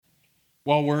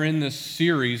Well, we're in this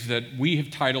series that we have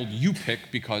titled You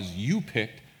Pick because you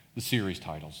picked the series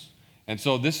titles. And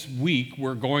so this week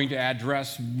we're going to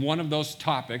address one of those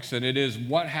topics, and it is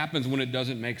what happens when it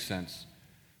doesn't make sense.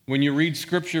 When you read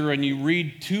Scripture and you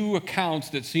read two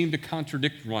accounts that seem to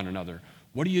contradict one another,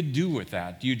 what do you do with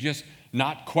that? Do you just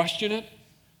not question it?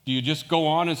 Do you just go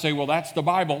on and say, well, that's the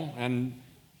Bible, and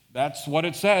that's what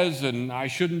it says, and I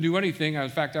shouldn't do anything? In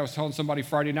fact, I was telling somebody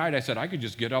Friday night, I said, I could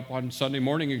just get up on Sunday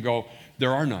morning and go,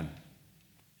 there are none,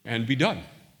 and be done.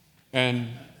 And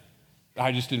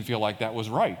I just didn't feel like that was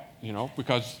right,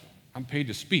 because I'm paid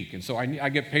to speak, and so I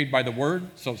get paid by the word,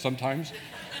 so sometimes,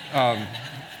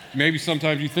 maybe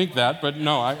sometimes you think that, but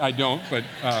no, I don't,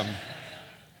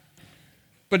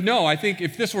 But no, I think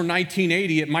if this were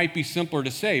 1980, it might be simpler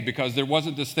to say because there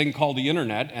wasn't this thing called the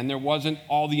internet and there wasn't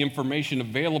all the information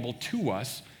available to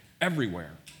us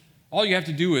everywhere. All you have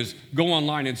to do is go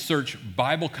online and search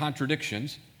Bible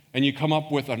contradictions and you come up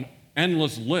with an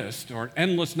endless list or an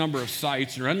endless number of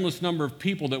sites or endless number of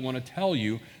people that want to tell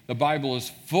you the Bible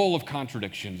is full of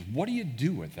contradictions. What do you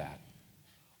do with that?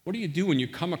 What do you do when you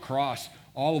come across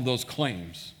all of those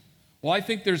claims? Well, I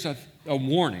think there's a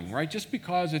warning, right? Just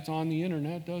because it's on the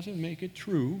internet doesn't make it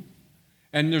true.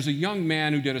 And there's a young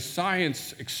man who did a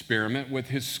science experiment with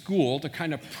his school to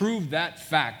kind of prove that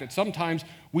fact, that sometimes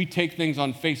we take things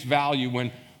on face value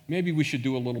when maybe we should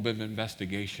do a little bit of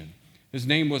investigation. His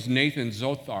name was Nathan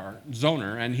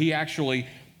Zoner, and he actually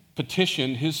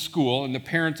petitioned his school and the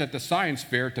parents at the science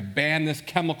fair to ban this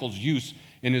chemical's use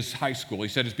in his high school. He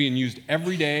said it's being used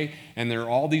every day, and there are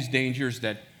all these dangers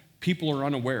that people are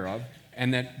unaware of,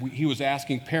 and that he was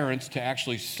asking parents to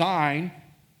actually sign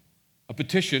a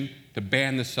petition to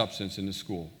ban this substance in the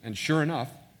school. And sure enough,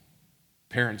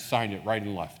 parents signed it right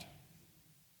and left.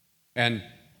 And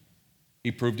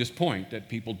he proved his point that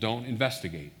people don't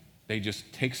investigate. They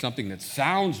just take something that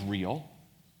sounds real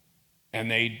and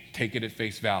they take it at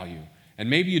face value. And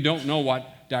maybe you don't know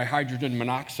what dihydrogen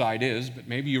monoxide is, but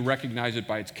maybe you recognize it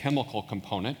by its chemical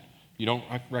component. You don't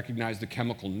recognize the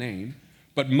chemical name.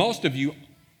 But most of you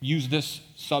use this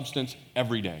substance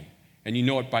every day, and you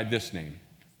know it by this name,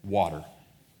 water.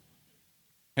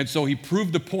 And so he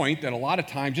proved the point that a lot of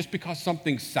times, just because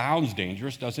something sounds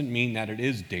dangerous doesn't mean that it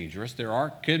is dangerous.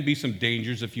 There can be some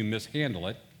dangers if you mishandle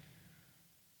it,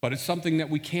 but it's something that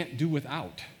we can't do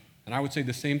without. And I would say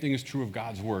the same thing is true of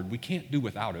God's word. We can't do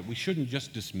without it. We shouldn't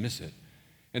just dismiss it.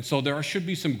 And so there should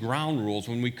be some ground rules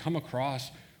when we come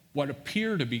across what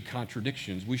appear to be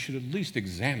contradictions. We should at least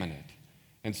examine it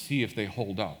and see if they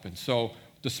hold up. And so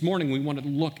this morning we want to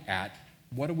look at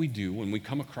what do we do when we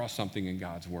come across something in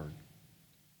God's word.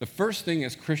 The first thing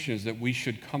as Christians that we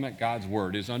should come at God's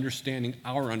word is understanding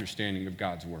our understanding of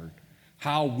God's word,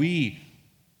 what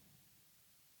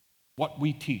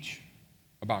we teach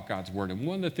about God's word. And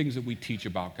one of the things that we teach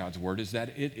about God's word is that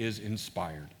it is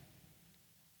inspired,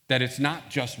 that it's not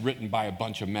just written by a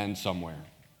bunch of men somewhere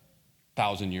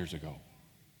 1,000 years ago.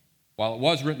 While it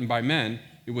was written by men,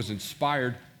 it was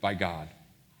inspired by God.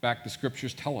 In fact, the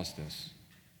scriptures tell us this.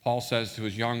 Paul says to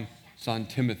his young son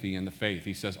Timothy in the faith,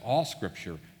 he says, all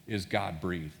scripture is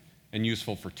God-breathed and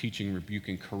useful for teaching,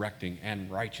 rebuking, correcting, and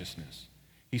righteousness.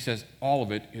 He says all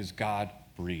of it is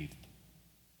God-breathed.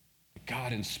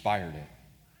 God inspired it.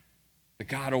 That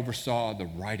God oversaw the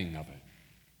writing of it.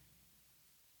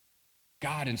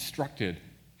 God instructed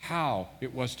how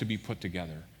it was to be put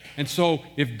together. And so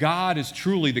if God is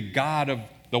truly the God of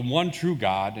the one true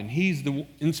God, and he's the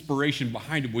inspiration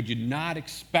behind it, would you not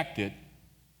expect it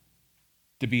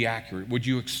to be accurate? Would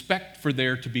you expect for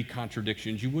there to be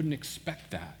contradictions? You wouldn't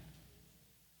expect that.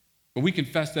 But we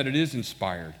confess that it is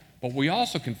inspired, but we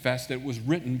also confess that it was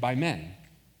written by men.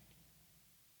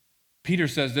 Peter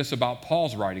says this about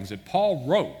Paul's writings, that Paul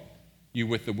wrote you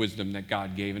with the wisdom that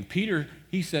God gave. And Peter,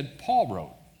 he said, Paul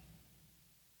wrote.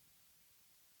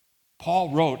 Paul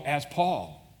wrote as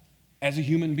Paul, as a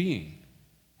human being,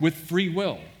 with free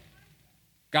will.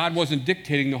 God wasn't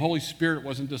dictating. The Holy Spirit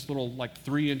wasn't this little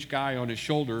 3-inch guy on his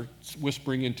shoulder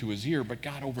whispering into his ear, but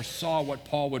God oversaw what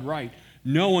Paul would write,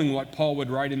 knowing what Paul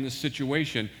would write in this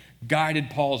situation,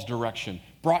 guided Paul's direction,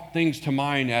 brought things to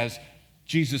mind as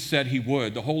Jesus said he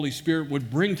would. The Holy Spirit would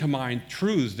bring to mind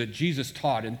truths that Jesus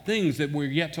taught and things that we're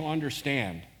yet to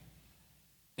understand.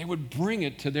 They would bring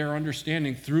it to their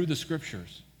understanding through the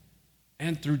scriptures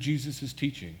and through Jesus'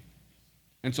 teaching.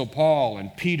 And so Paul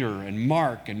and Peter and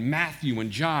Mark and Matthew and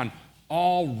John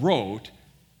all wrote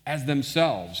as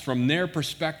themselves from their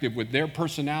perspective with their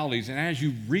personalities. And as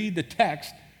you read the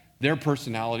text, their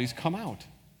personalities come out.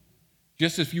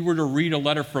 Just if you were to read a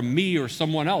letter from me or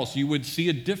someone else, you would see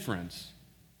a difference.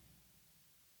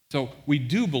 So we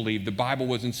do believe the Bible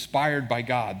was inspired by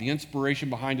God, the inspiration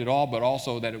behind it all, but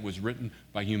also that it was written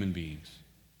by human beings.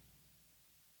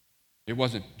 It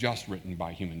wasn't just written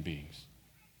by human beings.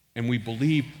 And we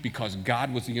believe because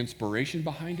God was the inspiration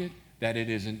behind it, that it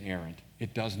is inerrant.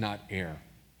 It does not err.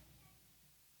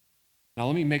 Now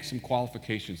let me make some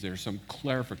qualifications there, some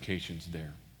clarifications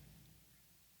there.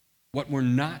 What we're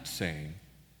not saying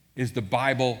is the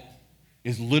Bible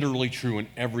is literally true in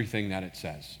everything that it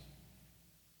says.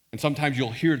 And sometimes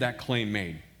you'll hear that claim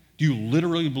made. Do you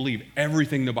literally believe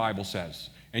everything the Bible says?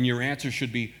 And your answer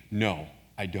should be, no,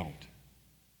 I don't.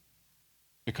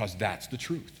 Because that's the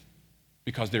truth.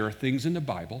 Because there are things in the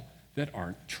Bible that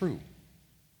aren't true.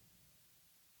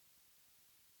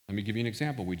 Let me give you an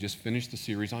example. We just finished the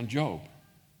series on Job.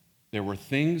 There were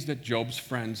things that Job's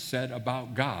friends said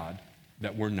about God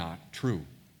that were not true.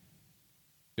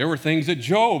 There were things that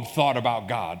Job thought about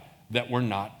God that were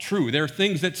not true. There are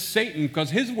things that Satan, because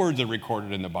his words are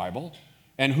recorded in the Bible,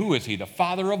 and who is he? The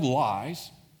father of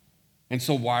lies. And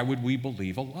so why would we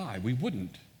believe a lie? We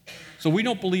wouldn't. So we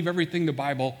don't believe everything the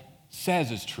Bible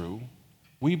says is true.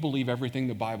 We believe everything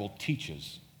the Bible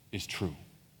teaches is true.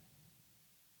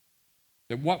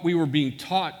 That what we were being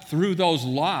taught through those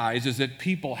lies is that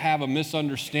people have a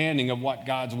misunderstanding of what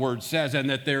God's word says, and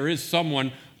that there is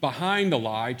someone behind the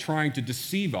lie trying to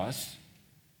deceive us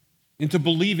into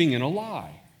believing in a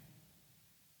lie.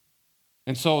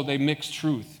 And so they mix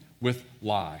truth with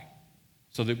lie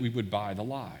so that we would buy the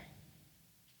lie.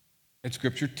 And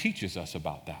Scripture teaches us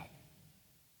about that.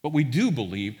 But we do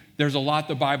believe there's a lot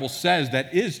the Bible says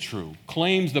that is true,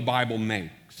 claims the Bible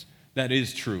makes that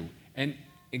is true, and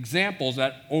examples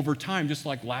that over time, just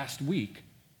like last week,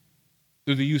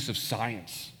 through the use of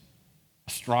science,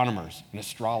 astronomers and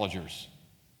astrologers,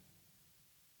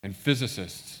 and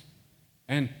physicists,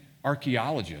 and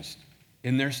archaeologists,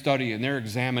 in their study and their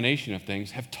examination of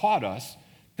things, have taught us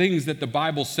things that the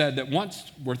Bible said that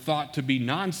once were thought to be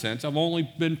nonsense have only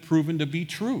been proven to be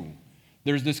true.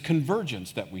 There's this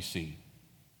convergence that we see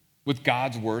with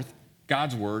God's word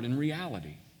and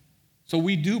reality. So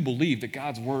we do believe that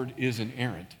God's word is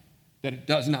inerrant, that it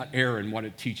does not err in what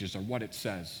it teaches or what it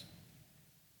says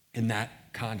in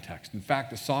that context. In fact,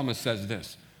 the psalmist says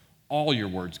this, all your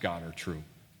words, God, are true.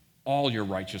 All your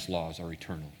righteous laws are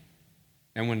eternal.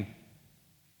 And when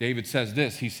David says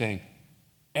this, he's saying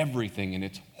everything in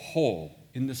its whole,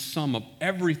 in the sum of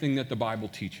everything that the Bible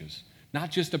teaches,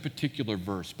 not just a particular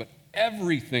verse, but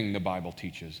everything the Bible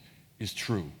teaches is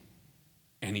true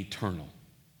and eternal.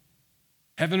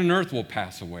 Heaven and earth will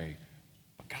pass away,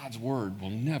 but God's word will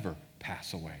never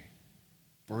pass away,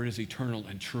 for it is eternal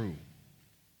and true.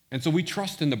 And so we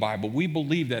trust in the Bible. We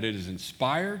believe that it is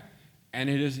inspired and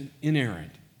it is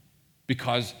inerrant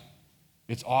because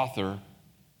its author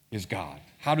is God.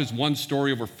 How does one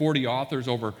story over 40 authors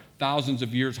over thousands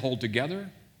of years hold together?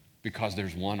 Because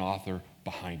there's one author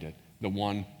behind it, the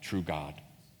one true God,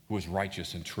 who is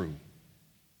righteous and true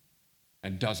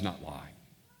and does not lie.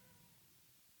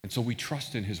 And so we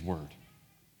trust in his word.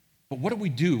 But what do we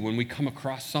do when we come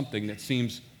across something that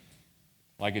seems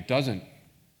like it doesn't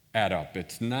add up?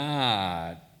 It's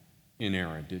not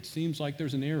inerrant. It seems like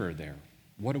there's an error there.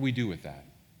 What do we do with that?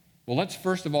 Well, let's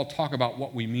first of all talk about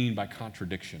what we mean by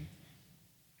contradiction.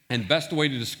 And best way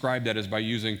to describe that is by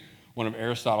using one of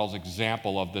Aristotle's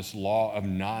example of this law of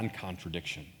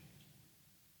non-contradiction.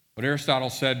 What Aristotle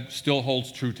said still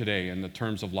holds true today in the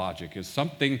terms of logic is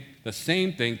the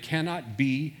same thing cannot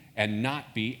be and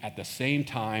not be at the same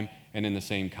time and in the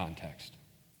same context.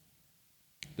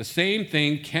 The same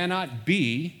thing cannot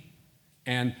be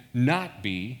and not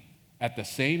be at the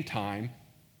same time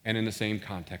and in the same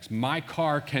context. My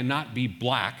car cannot be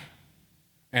black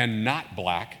and not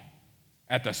black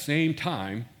at the same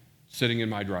time sitting in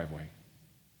my driveway.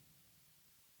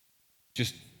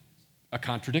 Just a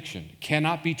contradiction. It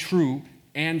cannot be true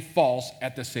and false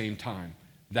at the same time.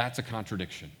 That's a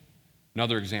contradiction.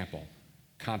 Another example,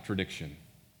 contradiction.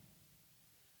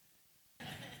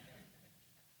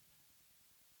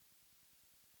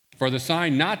 For the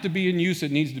sign not to be in use,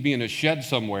 it needs to be in a shed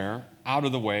somewhere, out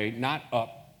of the way, not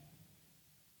up.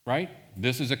 Right?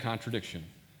 This is a contradiction.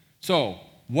 So,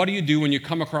 what do you do when you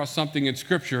come across something in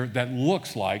Scripture that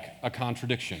looks like a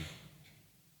contradiction?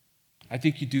 I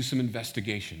think you do some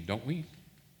investigation, don't we?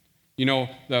 You know,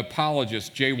 the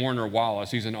apologist J. Warner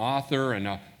Wallace, he's an author and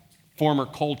a former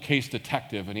cold case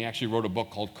detective, and he actually wrote a book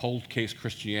called Cold Case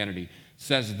Christianity,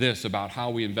 says this about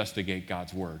how we investigate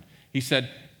God's word. He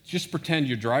said, just pretend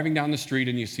you're driving down the street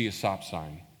and you see a stop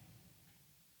sign.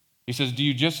 He says, do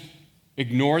you just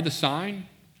ignore the sign?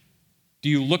 Do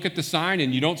you look at the sign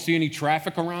and you don't see any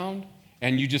traffic around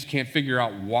and you just can't figure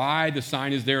out why the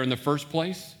sign is there in the first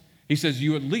place? He says,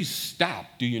 you at least stop,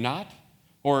 do you not?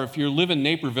 Or if you live in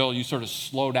Naperville, you sort of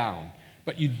slow down.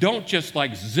 But you don't just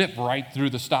like zip right through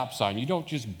the stop sign. You don't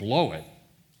just blow it.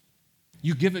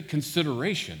 You give it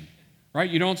consideration, right?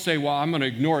 You don't say, well, I'm going to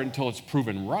ignore it until it's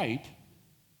proven right.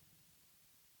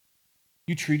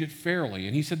 You treat it fairly.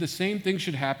 And he said the same thing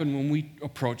should happen when we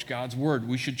approach God's word.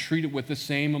 We should treat it with the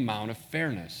same amount of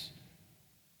fairness.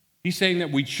 He's saying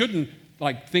that we shouldn't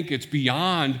think it's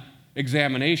beyond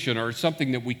examination or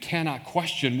something that we cannot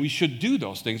question. We should do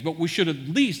those things, but we should at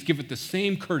least give it the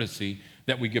same courtesy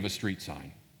that we give a street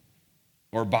sign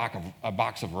or a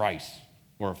box of rice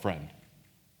or a friend.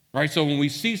 Right? So when we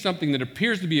see something that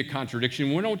appears to be a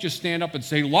contradiction, we don't just stand up and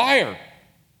say, liar,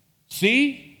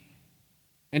 see?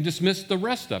 And dismiss the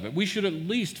rest of it. We should at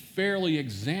least fairly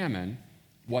examine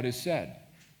what is said.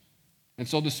 And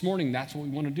so this morning, that's what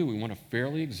we want to do. We want to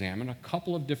fairly examine a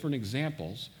couple of different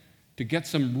examples to get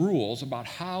some rules about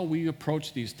how we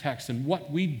approach these texts and what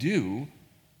we do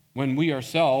when we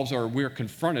ourselves or we're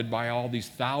confronted by all these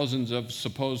thousands of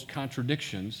supposed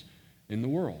contradictions in the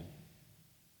world.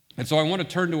 And so I want to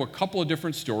turn to a couple of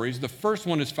different stories. The first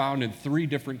one is found in 3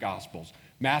 different Gospels,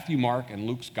 Matthew, Mark, and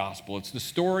Luke's Gospel. It's the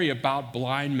story about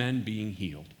blind men being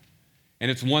healed.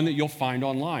 And it's one that you'll find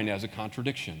online as a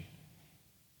contradiction.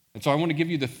 And so I want to give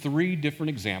you the 3 different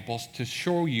examples to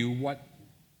show you what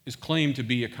is claimed to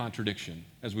be a contradiction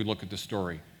as we look at the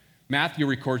story. Matthew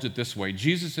records it this way.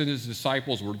 Jesus and his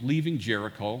disciples were leaving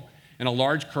Jericho, and a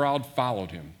large crowd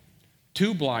followed him.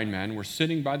 2 blind men were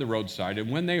sitting by the roadside, and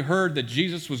when they heard that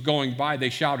Jesus was going by, they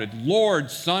shouted,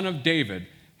 "Lord, Son of David,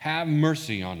 have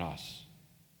mercy on us."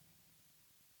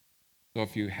 So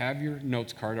if you have your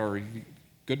notes card or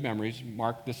good memories,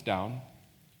 mark this down.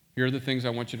 Here are the things I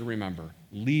want you to remember.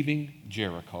 Leaving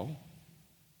Jericho,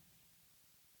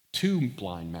 2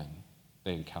 blind men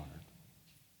they encountered.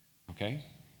 Okay?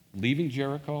 Leaving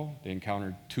Jericho, they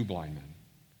encountered 2 blind men.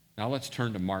 Now let's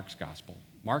turn to Mark's gospel.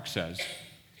 Mark says,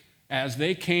 as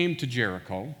they came to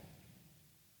Jericho,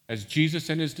 as Jesus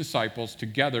and his disciples,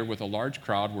 together with a large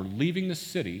crowd, were leaving the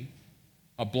city,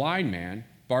 a blind man,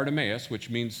 Bartimaeus, which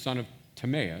means son of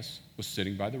Timaeus, was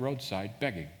sitting by the roadside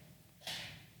begging.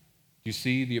 Do you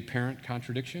see the apparent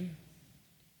contradiction?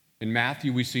 In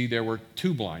Matthew, we see there were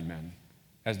 2 blind men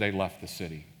as they left the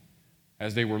city.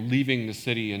 As they were leaving the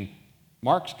city in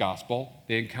Mark's gospel,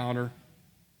 they encounter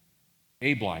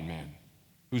a blind man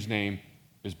whose name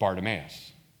is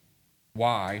Bartimaeus.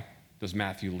 Why does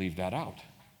Matthew leave that out?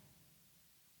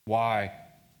 Why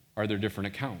are there different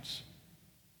accounts?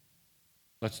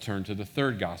 Let's turn to the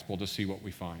 3rd gospel to see what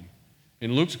we find.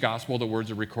 In Luke's gospel, the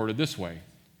words are recorded this way.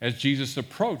 As Jesus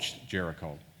approached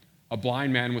Jericho, a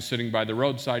blind man was sitting by the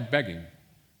roadside begging.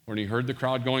 When he heard the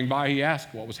crowd going by, he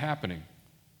asked what was happening.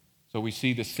 So we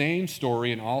see the same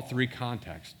story in all 3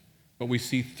 contexts, but we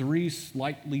see 3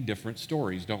 slightly different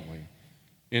stories, don't we?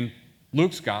 In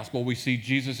Luke's gospel, we see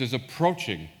Jesus is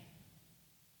approaching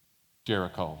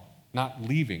Jericho, not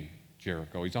leaving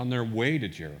Jericho. He's on their way to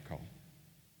Jericho.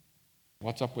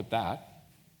 What's up with that?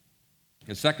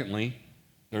 And secondly,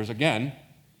 there's again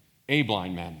a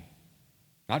blind man.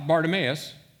 Not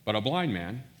Bartimaeus, but a blind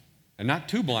man. And not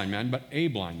 2 blind men, but a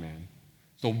blind man.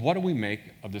 So what do we make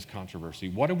of this controversy?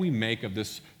 What do we make of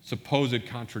this supposed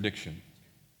contradiction?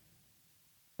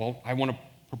 Well, I want to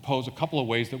propose a couple of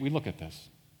ways that we look at this.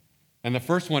 And the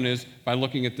first one is by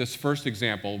looking at this first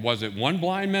example. Was it 1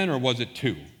 blind man or was it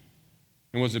 2?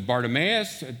 And was it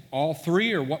Bartimaeus, all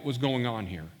 3, or what was going on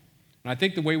here? And I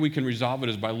think the way we can resolve it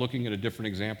is by looking at a different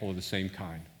example of the same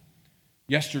kind.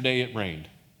 Yesterday it rained,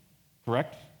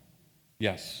 correct?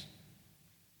 Yes.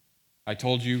 I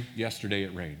told you yesterday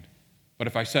it rained. But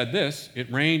if I said this,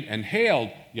 it rained and hailed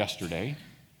yesterday,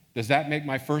 does that make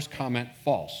my first comment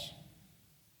false?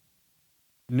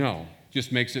 No,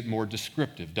 just makes it more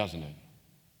descriptive, doesn't it?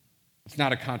 It's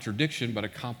not a contradiction, but a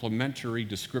complementary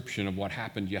description of what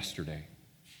happened yesterday.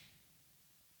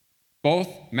 Both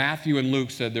Matthew and Luke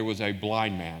said there was a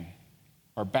blind man,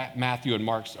 or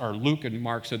Luke and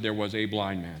Mark said there was a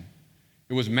blind man.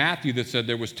 It was Matthew that said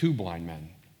there was 2 blind men.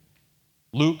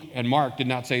 Luke and Mark did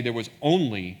not say there was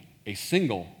only a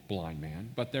single blind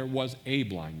man, but there was a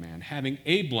blind man. Having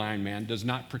a blind man does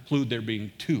not preclude there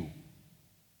being 2.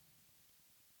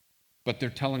 But they're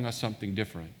telling us something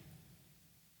different.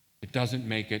 It doesn't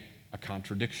make it a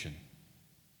contradiction.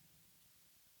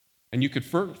 And you could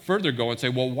further go and say,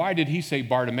 well, why did he say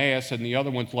Bartimaeus and the other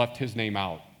ones left his name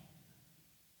out?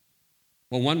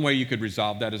 Well, one way you could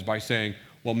resolve that is by saying,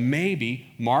 well,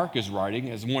 maybe Mark is writing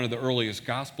as one of the earliest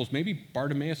Gospels. Maybe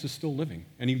Bartimaeus is still living,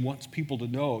 and he wants people to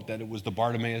know that it was the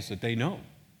Bartimaeus that they know.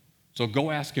 So go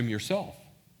ask him yourself.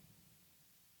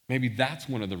 Maybe that's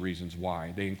one of the reasons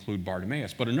why they include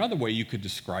Bartimaeus. But another way you could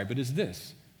describe it is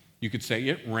this. You could say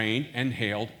it rained and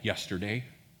hailed yesterday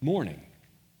morning.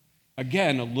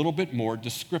 Again, a little bit more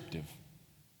descriptive.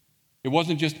 It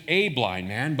wasn't just a blind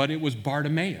man, but it was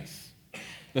Bartimaeus,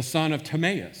 the son of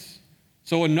Timaeus.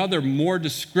 So another more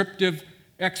descriptive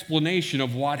explanation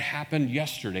of what happened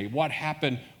yesterday, what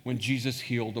happened when Jesus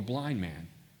healed a blind man.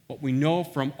 What we know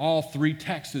from all three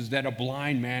texts is that a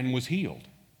blind man was healed.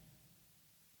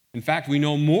 In fact, we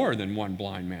know more than one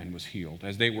blind man was healed,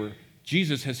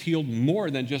 Jesus has healed more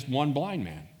than just one blind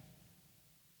man.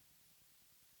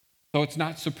 So it's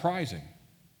not surprising.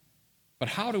 But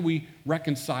how do we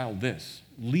reconcile this,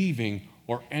 leaving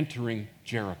or entering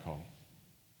Jericho?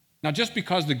 Now, just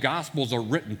because the Gospels are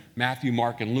written, Matthew,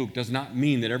 Mark, and Luke, does not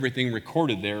mean that everything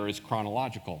recorded there is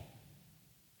chronological.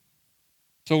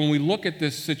 So when we look at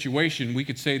this situation, we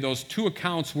could say those two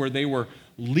accounts where they were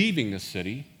leaving the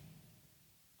city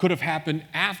could have happened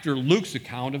after Luke's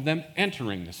account of them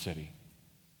entering the city.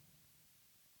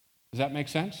 Does that make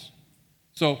sense?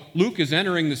 So Luke is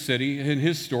entering the city in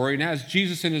his story, and as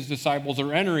Jesus and his disciples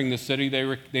are entering the city,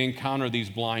 they encounter these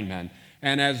blind men.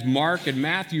 And as Mark and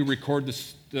Matthew record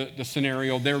the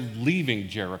scenario, they're leaving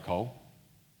Jericho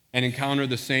and encounter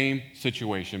the same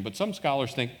situation. But some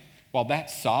scholars think, while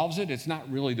that solves it, it's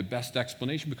not really the best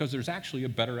explanation because there's actually a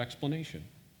better explanation.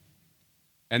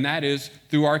 And that is,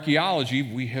 through archaeology,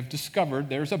 we have discovered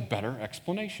there's a better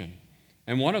explanation.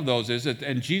 And one of those is that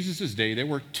in Jesus' day, there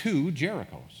were two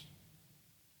Jerichos.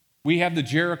 We have the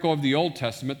Jericho of the Old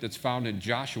Testament that's found in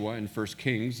Joshua in 1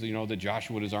 Kings. You know, that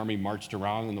Joshua and his army marched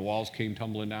around and the walls came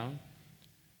tumbling down.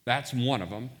 That's one of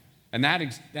them. And that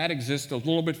exists a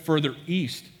little bit further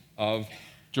east of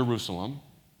Jerusalem.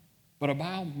 But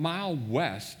about a mile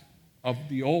west of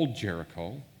the old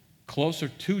Jericho, closer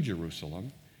to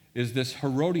Jerusalem, is this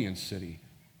Herodian city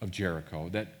of Jericho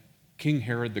that King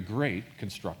Herod the Great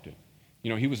constructed. You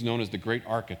know, he was known as the great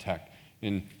architect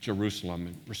in Jerusalem,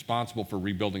 and responsible for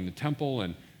rebuilding the temple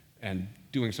and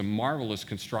doing some marvelous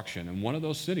construction. And one of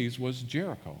those cities was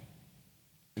Jericho.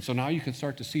 And so now you can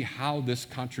start to see how this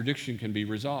contradiction can be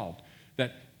resolved.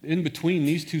 That in between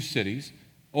these two cities,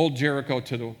 old Jericho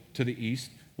to the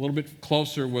east, a little bit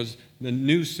closer was the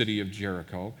new city of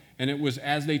Jericho. And it was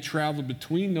as they traveled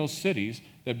between those cities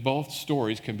that both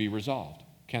stories can be resolved.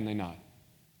 Can they not?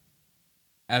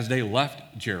 As they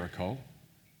left Jericho,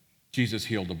 Jesus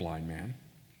healed a blind man.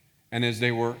 And as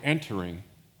they were entering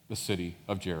the city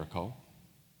of Jericho,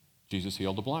 Jesus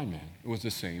healed a blind man. It was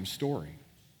the same story.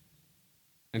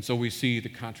 And so we see the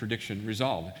contradiction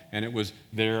resolved. And it was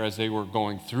there as they were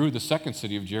going through the second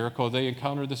city of Jericho, they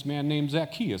encountered this man named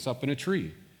Zacchaeus up in a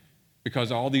tree.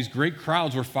 Because all these great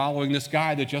crowds were following this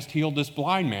guy that just healed this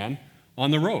blind man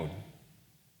on the road.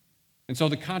 And so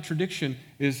the contradiction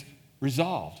is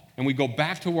resolved. And we go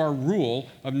back to our rule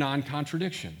of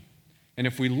non-contradiction. And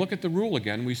if we look at the rule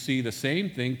again, we see the same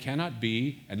thing cannot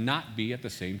be and not be at the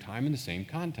same time in the same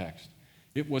context.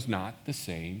 It was not the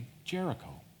same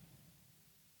Jericho.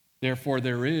 Therefore,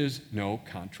 there is no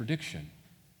contradiction.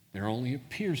 There only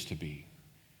appears to be.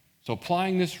 So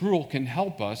applying this rule can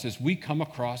help us as we come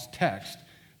across text.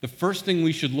 The first thing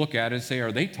we should look at is say,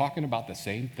 are they talking about the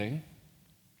same thing?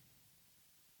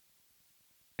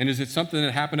 And is it something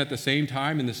that happened at the same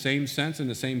time, in the same sense, in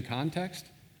the same context?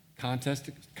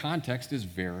 Context is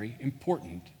very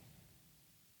important.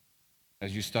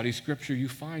 As you study Scripture, you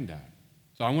find that.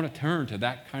 So I want to turn to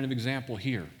that kind of example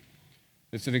here.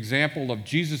 It's an example of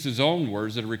Jesus' own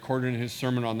words that are recorded in his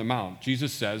Sermon on the Mount.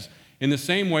 Jesus says, in the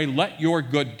same way, let your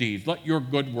good deeds, let your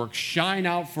good works shine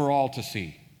out for all to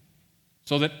see,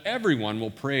 so that everyone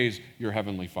will praise your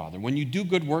heavenly Father. When you do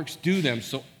good works, do them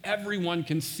so everyone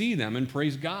can see them and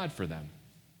praise God for them.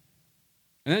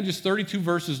 And then just 32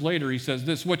 verses later, he says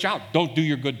this, watch out, don't do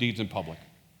your good deeds in public.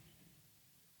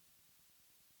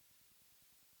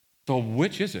 So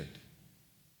which is it?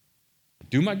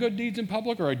 Do my good deeds in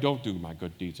public or I don't do my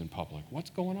good deeds in public? What's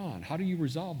going on? How do you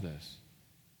resolve this?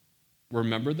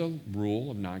 Remember the rule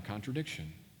of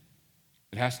non-contradiction.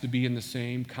 It has to be in the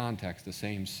same context, the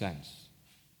same sense.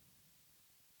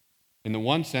 In the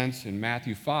one sense, in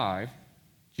Matthew 5,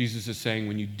 Jesus is saying,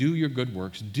 when you do your good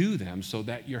works, do them so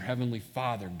that your heavenly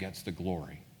Father gets the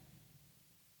glory.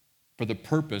 For the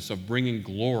purpose of bringing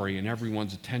glory and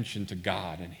everyone's attention to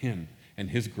God and Him and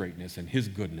His greatness and His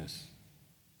goodness.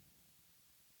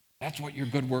 That's what your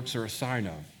good works are a sign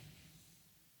of.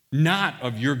 Not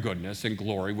of your goodness and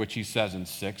glory, which he says in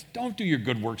 6. Don't do your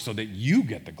good works so that you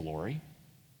get the glory.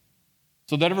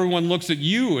 So that everyone looks at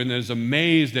you and is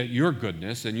amazed at your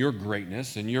goodness and your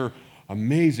greatness and your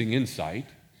amazing insight.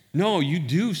 No, you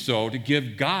do so to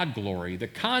give God glory. The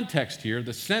context here,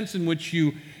 the sense in which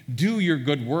you do your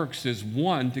good works is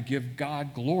one, to give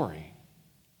God glory.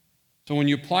 So when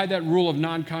you apply that rule of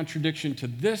non-contradiction to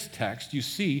this text, you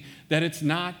see that it's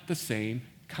not the same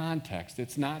context.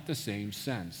 It's not the same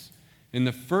sense. In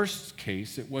the first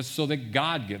case, it was so that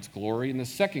God gets glory. In the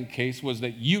second case was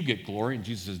that you get glory, and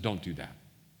Jesus says, don't do that.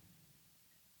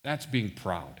 That's being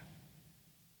proud.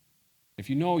 If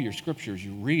you know your scriptures,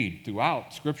 you read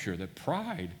throughout Scripture that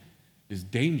pride is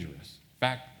dangerous. In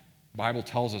fact, the Bible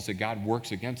tells us that God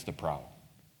works against the proud.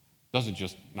 Doesn't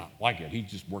just not like it, he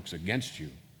just works against you.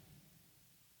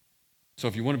 So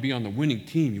if you want to be on the winning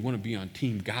team, you want to be on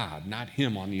Team God, not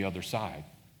him on the other side.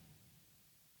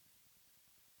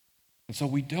 And so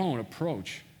we don't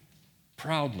approach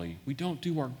proudly. We don't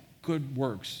do our good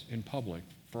works in public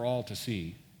for all to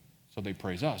see, so they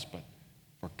praise us, but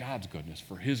for God's goodness,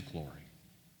 for his glory.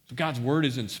 So God's word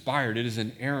is inspired. It is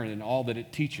inerrant in all that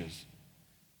it teaches.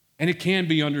 And it can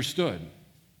be understood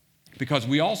because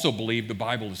we also believe the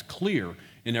Bible is clear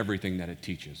in everything that it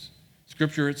teaches.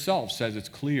 Scripture itself says it's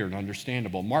clear and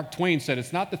understandable. Mark Twain said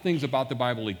it's not the things about the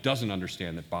Bible he doesn't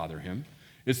understand that bother him.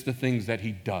 It's the things that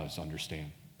he does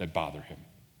understand that bother him.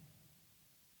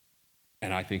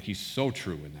 And I think he's so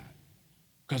true in that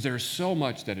because there's so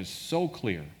much that is so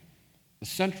clear. The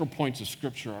central points of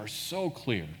Scripture are so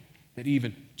clear that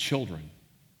even children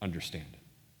understand it,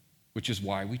 which is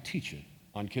why we teach it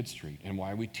on Kid Street and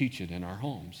why we teach it in our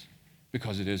homes,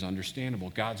 because it is understandable.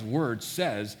 God's word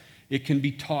says it can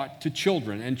be taught to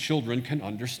children, and children can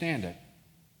understand it.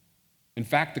 In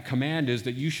fact, the command is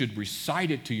that you should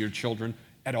recite it to your children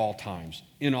at all times,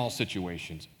 in all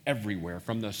situations, everywhere,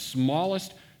 from the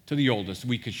smallest to the oldest.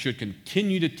 We should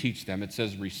continue to teach them. It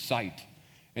says recite.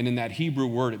 And in that Hebrew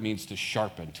word, it means to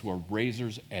sharpen, to a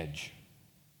razor's edge.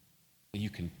 You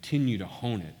continue to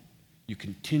hone it. You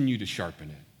continue to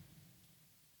sharpen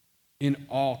it in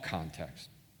all contexts.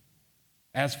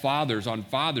 As fathers, on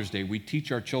Father's Day, we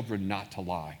teach our children not to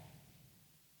lie.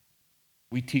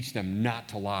 We teach them not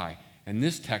to lie. And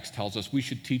this text tells us we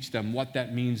should teach them what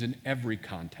that means in every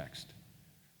context.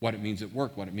 What it means at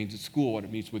work, what it means at school, what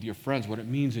it means with your friends, what it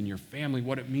means in your family,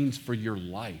 what it means for your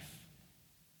life.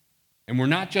 And we're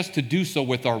not just to do so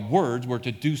with our words, we're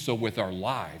to do so with our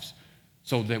lives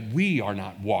so that we are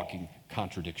not walking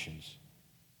contradictions.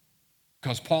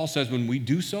 Because Paul says when we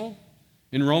do so,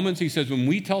 in Romans he says when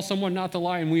we tell someone not to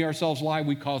lie and we ourselves lie,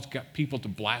 we cause people to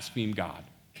blaspheme God.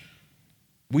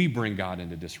 We bring God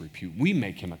into disrepute. We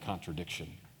make him a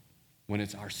contradiction when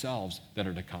it's ourselves that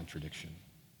are the contradiction.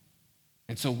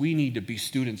 And so we need to be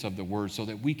students of the word so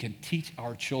that we can teach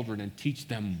our children and teach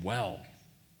them well.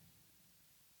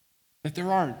 That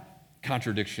there aren't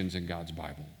contradictions in God's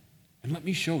Bible. And let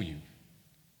me show you.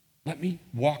 Let me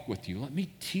walk with you. Let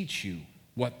me teach you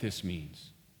what this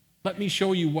means. Let me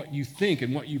show you what you think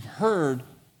and what you've heard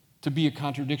to be a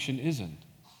contradiction isn't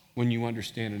when you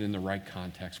understand it in the right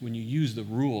context, when you use the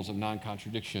rules of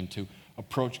non-contradiction to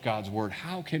approach God's word.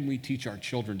 How can we teach our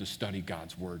children to study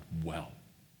God's word well?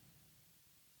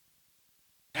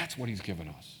 That's what he's given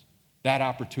us, that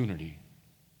opportunity,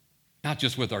 not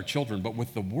just with our children, but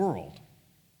with the world,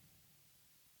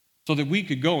 so that we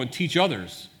could go and teach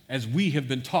others as we have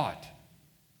been taught.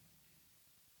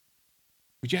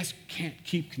 We just can't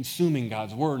keep consuming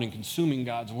God's word and consuming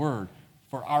God's word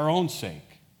for our own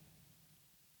sake.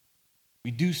 We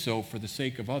do so for the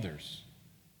sake of others.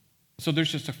 So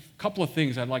there's just a couple of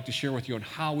things I'd like to share with you on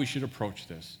how we should approach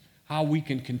this, how we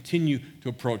can continue to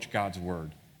approach God's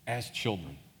word as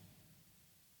children.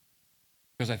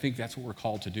 Because I think that's what we're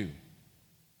called to do.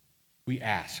 We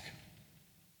ask.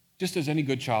 Just as any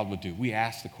good child would do, we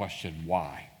ask the question,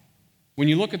 why? When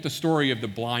you look at the story of the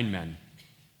blind men,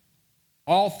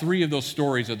 all three of those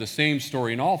stories are the same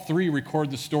story, and all three record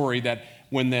the story that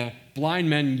when the blind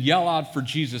men yell out for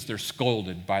Jesus, they're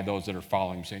scolded by those that are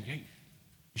following him, saying, hey,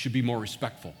 you should be more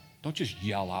respectful. Don't just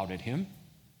yell out at him.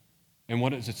 And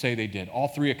what does it say they did? All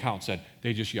three accounts said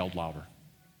they just yelled louder.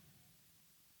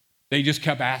 They just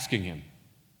kept asking him,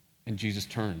 and Jesus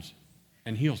turns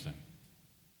and heals them.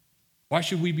 Why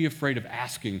should we be afraid of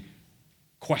asking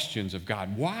questions of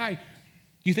God? Why?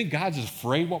 Do you think God's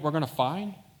afraid what we're going to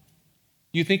find?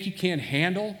 Do you think he can't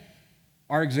handle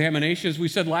our examinations? We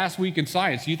said last week in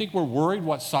science, do you think we're worried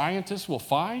what scientists will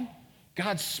find?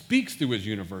 God speaks through his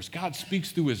universe. God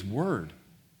speaks through his word.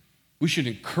 We should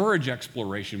encourage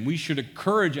exploration. We should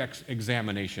encourage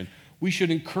examination. We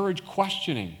should encourage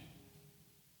questioning.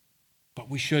 But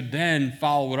we should then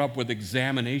follow it up with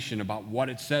examination about what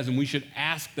it says, and we should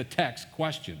ask the text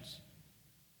questions.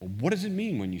 Well, what does it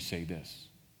mean when you say this?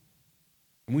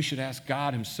 And we should ask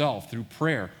God himself through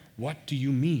prayer, What do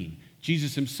you mean?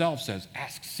 Jesus himself says,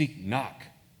 ask, seek, knock,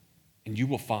 and you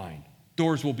will find.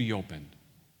 Doors will be opened.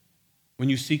 When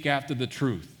you seek after the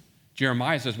truth,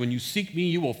 Jeremiah says, when you seek me,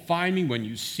 you will find me when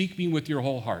you seek me with your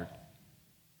whole heart.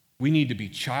 We need to be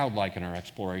childlike in our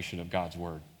exploration of God's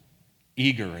word,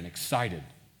 eager and excited,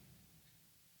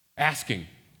 asking,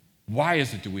 why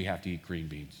is it do we have to eat green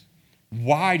beans?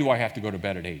 Why do I have to go to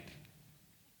bed at 8?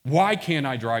 Why can't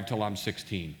I drive till I'm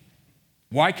 16?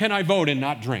 Why can't I vote and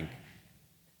not drink?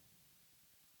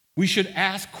 We should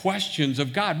ask questions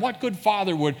of God. What good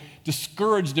father would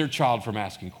discourage their child from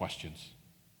asking questions?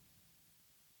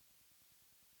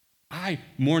 I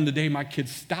mourn the day my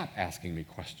kids stop asking me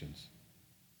questions.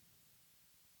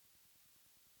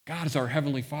 God is our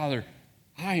Heavenly Father,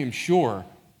 I am sure,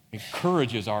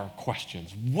 encourages our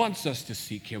questions, wants us to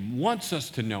seek Him, wants us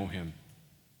to know Him.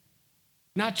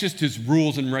 Not just His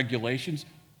rules and regulations,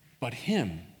 but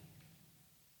Him.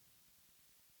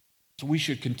 So we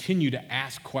should continue to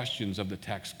ask questions of the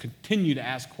text, continue to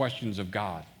ask questions of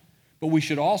God. But we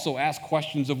should also ask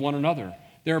questions of one another.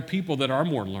 There are people that are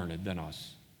more learned than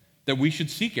us, that we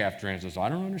should seek after answers. I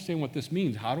don't understand what this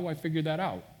means. How do I figure that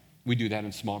out? We do that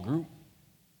in small group.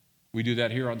 We do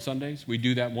that here on Sundays. We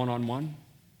do that one-on-one.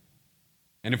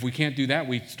 And if we can't do that,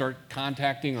 we start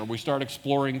contacting or we start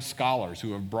exploring scholars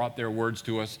who have brought their words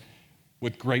to us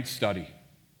with great study.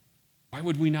 Why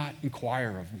would we not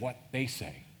inquire of what they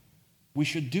say? We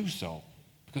should do so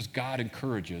because God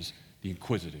encourages the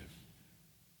inquisitive.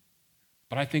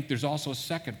 But I think there's also a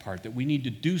second part, that we need to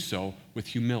do so with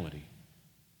humility.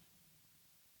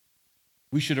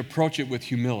 We should approach it with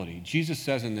humility. Jesus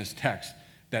says in this text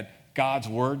that God's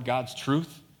word, God's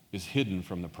truth, is hidden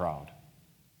from the proud.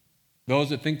 Those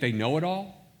that think they know it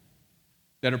all,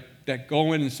 that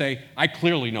go in and say, I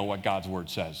clearly know what God's word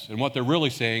says. And what they're really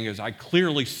saying is, I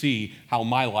clearly see how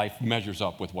my life measures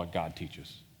up with what God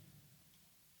teaches.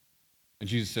 And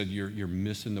Jesus said, you're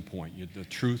missing the point. The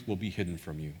truth will be hidden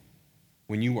from you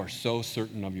when you are so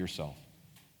certain of yourself.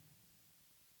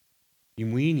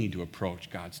 And we need to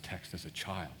approach God's text as a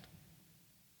child,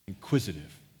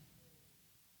 inquisitive,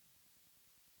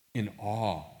 in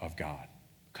awe of God,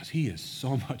 because He is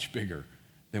so much bigger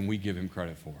than we give Him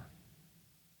credit for.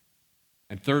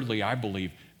 And thirdly, I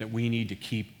believe that we need to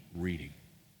keep reading.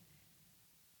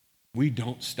 We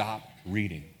don't stop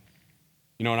reading.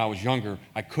 You know, when I was younger,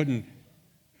 I couldn't,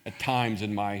 at times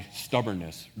in my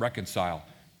stubbornness, reconcile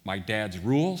my dad's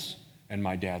rules and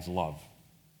my dad's love,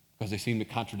 because they seem to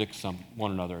contradict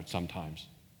one another at some times.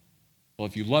 Well,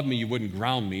 if you love me, you wouldn't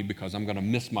ground me because I'm going to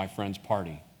miss my friend's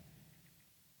party.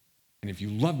 And if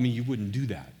you love me, you wouldn't do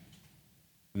that.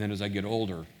 And then as I get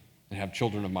older and have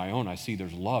children of my own, I see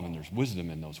there's love and there's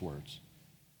wisdom in those words.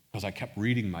 Because I kept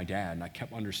reading my dad and I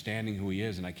kept understanding who he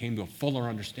is, and I came to a fuller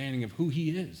understanding of who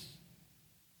he is.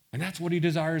 And that's what he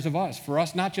desires of us, for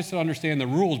us not just to understand the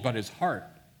rules, but his heart.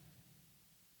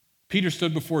 Peter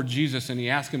stood before Jesus and he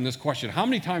asked him this question: how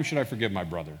many times should I forgive my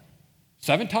brother?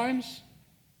 7 times?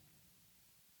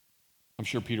 I'm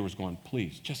sure Peter was going,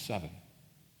 please, just 7.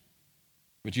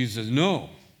 But Jesus says, no,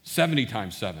 70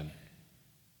 times 7.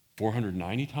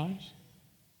 490 times?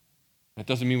 That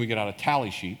doesn't mean we get out a tally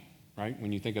sheet, right,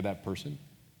 when you think of that person.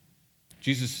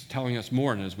 Jesus is telling us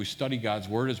more, and as we study God's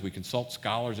word, as we consult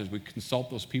scholars, as we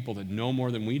consult those people that know more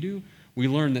than we do, we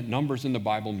learn that numbers in the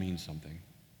Bible mean something.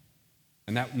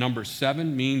 And that number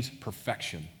 7 means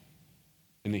perfection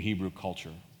in the Hebrew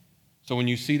culture. So when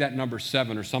you see that number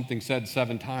 7 or something said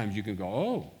 7 times, you can go,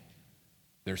 oh,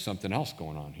 there's something else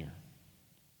going on here.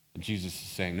 And Jesus is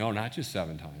saying, no, not just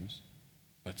 7 times,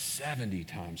 but 70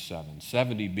 times 7.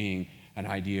 70 being an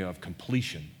idea of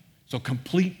completion. So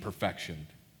complete perfection.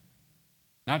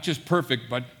 Not just perfect,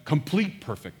 but complete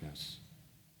perfectness.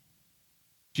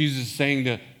 Jesus is saying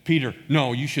to Peter,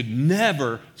 no, you should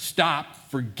never stop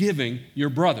forgiving your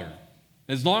brother.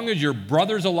 As long as your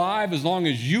brother's alive, as long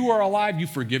as you are alive, you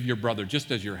forgive your brother,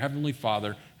 just as your heavenly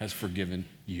Father has forgiven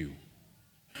you.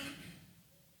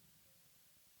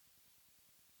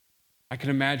 I can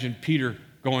imagine Peter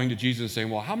going to Jesus and saying,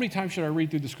 well, how many times should I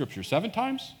read through the scripture? 7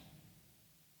 times?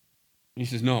 And he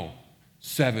says, no,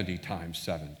 70 times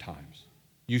 7 times.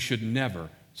 You should never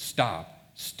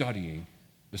stop studying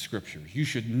the scriptures. You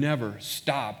should never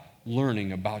stop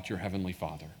learning about your heavenly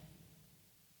Father.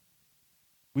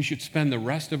 We should spend the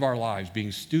rest of our lives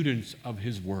being students of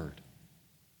His word,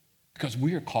 because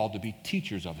we are called to be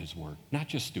teachers of His word, not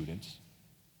just students.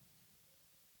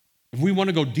 If we want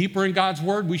to go deeper in God's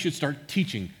word, we should start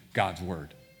teaching God's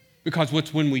word. Because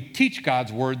it's when we teach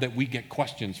God's word that we get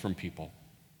questions from people.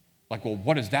 Like, well,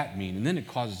 what does that mean? And then it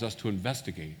causes us to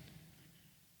investigate.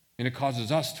 And it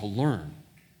causes us to learn.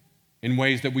 in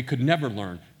ways that we could never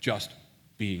learn just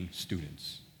being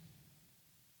students.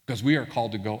 Because we are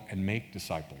called to go and make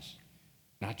disciples,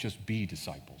 not just be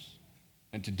disciples.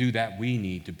 And to do that, we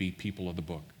need to be people of the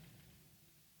book.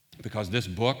 Because this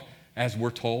book, as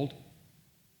we're told,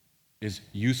 is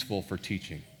useful for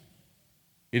teaching.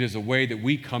 It is a way that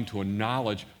we come to a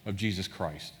knowledge of Jesus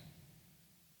Christ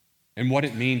and what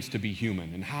it means to be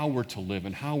human and how we're to live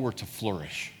and how we're to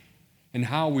flourish and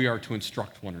how we are to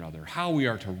instruct one another, how we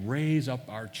are to raise up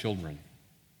our children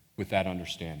with that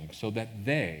understanding so that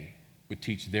they would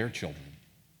teach their children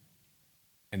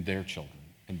and their children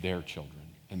and their children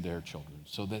and their children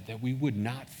so that we would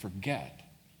not forget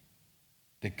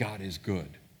that God is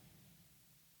good,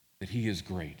 that he is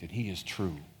great, and he is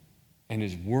true, and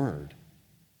his word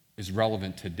is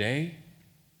relevant today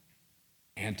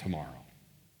and tomorrow.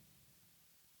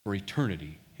 For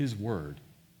eternity, his word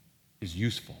is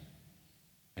useful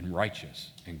and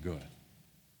righteous and good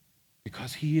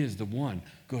because he is the one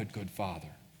good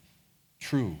Father,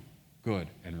 true, good,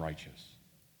 and righteous.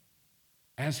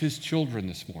 As his children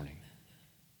this morning,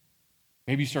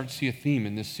 maybe you start to see a theme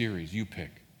in this series. You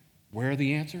pick. Where are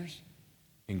the answers?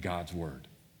 In God's word.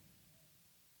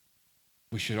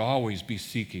 We should always be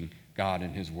seeking God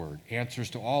in his word. Answers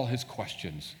to all his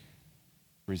questions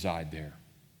reside there.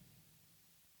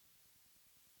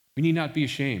 We need not be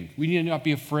ashamed. We need not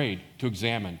be afraid to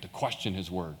examine, to question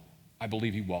his word. I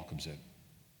believe he welcomes it.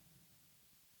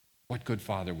 What good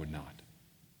father would not?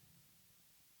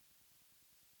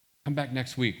 Come back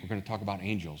next week. We're going to talk about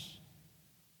angels.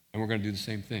 And we're going to do the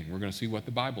same thing. We're going to see what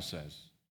the Bible says.